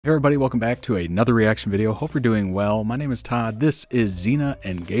Hey everybody, welcome back to another reaction video. Hope you're doing well. My name is Todd. This is Xena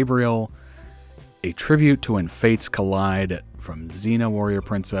and Gabriel, a tribute to When Fates Collide from Xena Warrior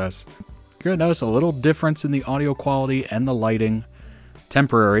Princess. You're gonna notice a little difference in the audio quality and the lighting.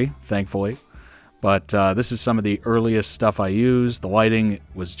 Temporary, thankfully. But this is some of the earliest stuff I used. The lighting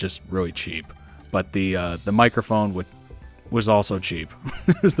was just really cheap. But the microphone was also cheap.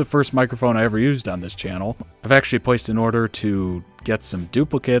 It was the first microphone I ever used on this channel. I've actually placed an order to get some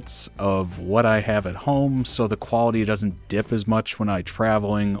duplicates of what I have at home so the quality doesn't dip as much when I'm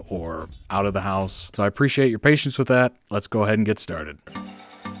traveling or out of the house. So I appreciate your patience with that. Let's go ahead and get started.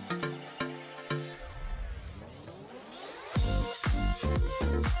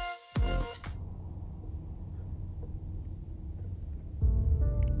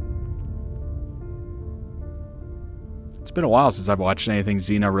 It's been a while since I've watched anything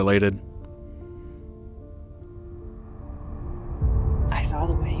Xena related. I saw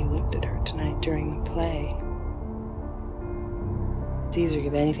the way you looked at her tonight during the play. Caesar would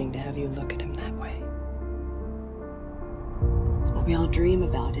give anything to have you look at him that way. It's what we all dream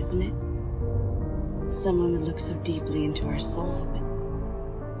about, isn't it? Someone that looks so deeply into our soul that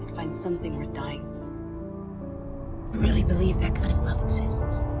we'd find something we're dying for. I really believe that kind of love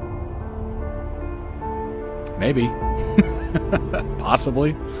exists. Maybe.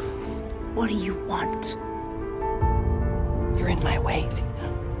 Possibly. What do you want? You're in my way,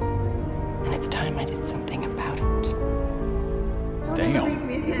 Xena. And it's time I did something about it. Damn. Don't leave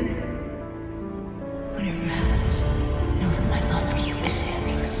me again. Whatever happens, know that my love for you is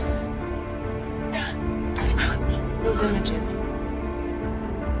endless. Those images,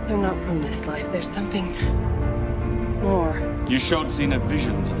 they're not from this life. There's something more. You showed Xena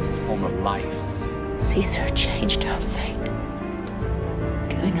visions of your former life. Caesar changed our fate,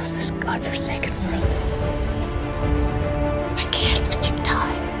 giving us this godforsaken world. I can't let you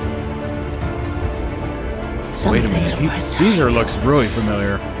die. Wait a minute, Caesar looks really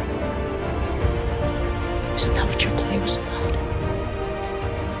familiar. Isn't that what your play was about?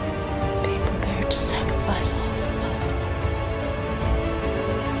 Being prepared to sacrifice all for love.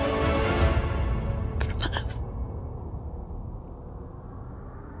 For love.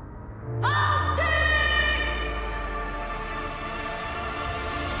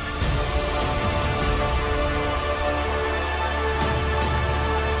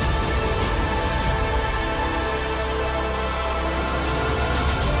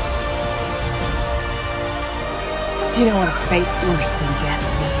 Do you know what a fate worse than death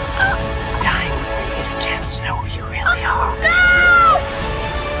means? Dying before you get a chance to know who you really are. No!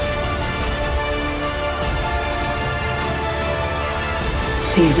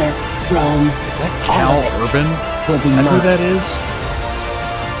 Caesar, Rome. Is that Cal Urban? Is that who that is?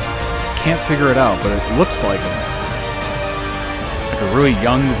 Can't figure it out, but it looks like him. Like a really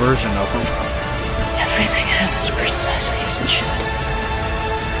young version of him. Everything happens precisely as it should.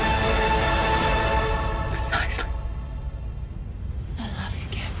 Precisely. I love you,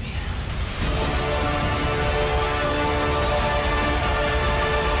 Gabrielle.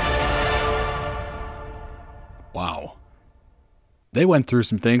 Wow. They went through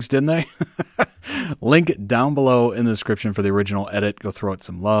some things, didn't they? Link down below in the description for the original edit. Go throw it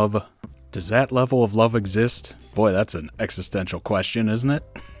some love. Does that level of love exist? Boy, that's an existential question, isn't it?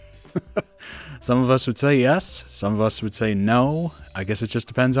 Some of us would say yes. Some of us would say no. I guess it just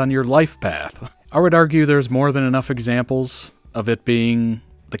depends on your life path. I would argue there's more than enough examples of it being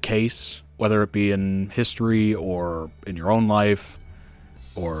the case, whether it be in history or in your own life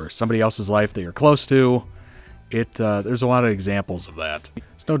or somebody else's life that you're close to. There's a lot of examples of that.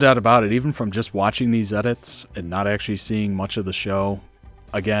 There's no doubt about it, even from just watching these edits and not actually seeing much of the show.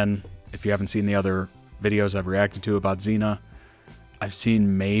 Again, if you haven't seen the other videos I've reacted to about Xena, I've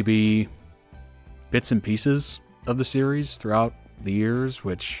seen maybe bits and pieces of the series throughout the years,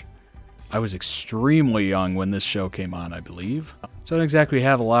 which I was extremely young when this show came on, I believe. So I don't exactly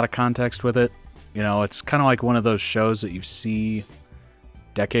have a lot of context with it. You know, it's kind of like one of those shows that you see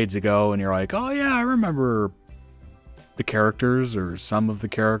decades ago and you're like, oh yeah, I remember the characters or some of the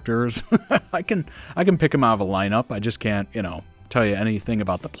characters. I can pick them out of a lineup. I just can't, you know, tell you anything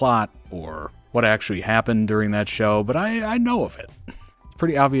about the plot or what actually happened during that show, but I know of it. It's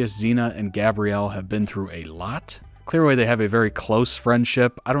pretty obvious Xena and Gabrielle have been through a lot. Clearly they have a very close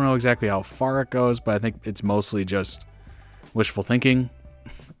friendship. I don't know exactly how far it goes, but I think it's mostly just wishful thinking,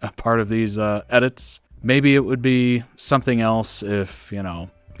 a part of these edits. Maybe it would be something else if, you know,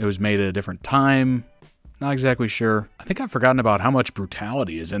 it was made at a different time. Not exactly sure. I think I've forgotten about how much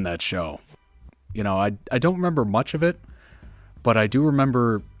brutality is in that show. You know, I don't remember much of it, but I do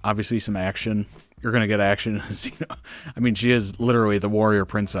remember, obviously, some action you're going to get action in Xena. I mean, she is literally the warrior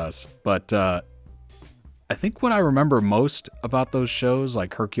princess. But I think what I remember most about those shows,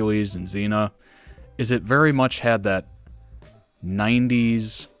 like Hercules and Xena, is it very much had that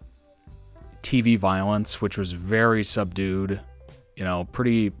 90s TV violence, which was very subdued. You know,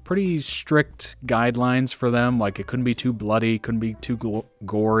 pretty strict guidelines for them. Like, it couldn't be too bloody, couldn't be too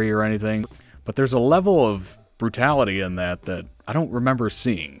gory or anything. But there's a level of brutality in that I don't remember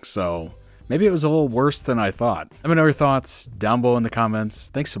seeing. So maybe it was a little worse than I thought. Let me know your thoughts down below in the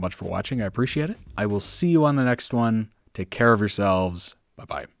comments. Thanks so much for watching. I appreciate it. I will see you on the next one. Take care of yourselves.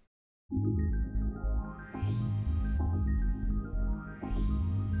 Bye-bye.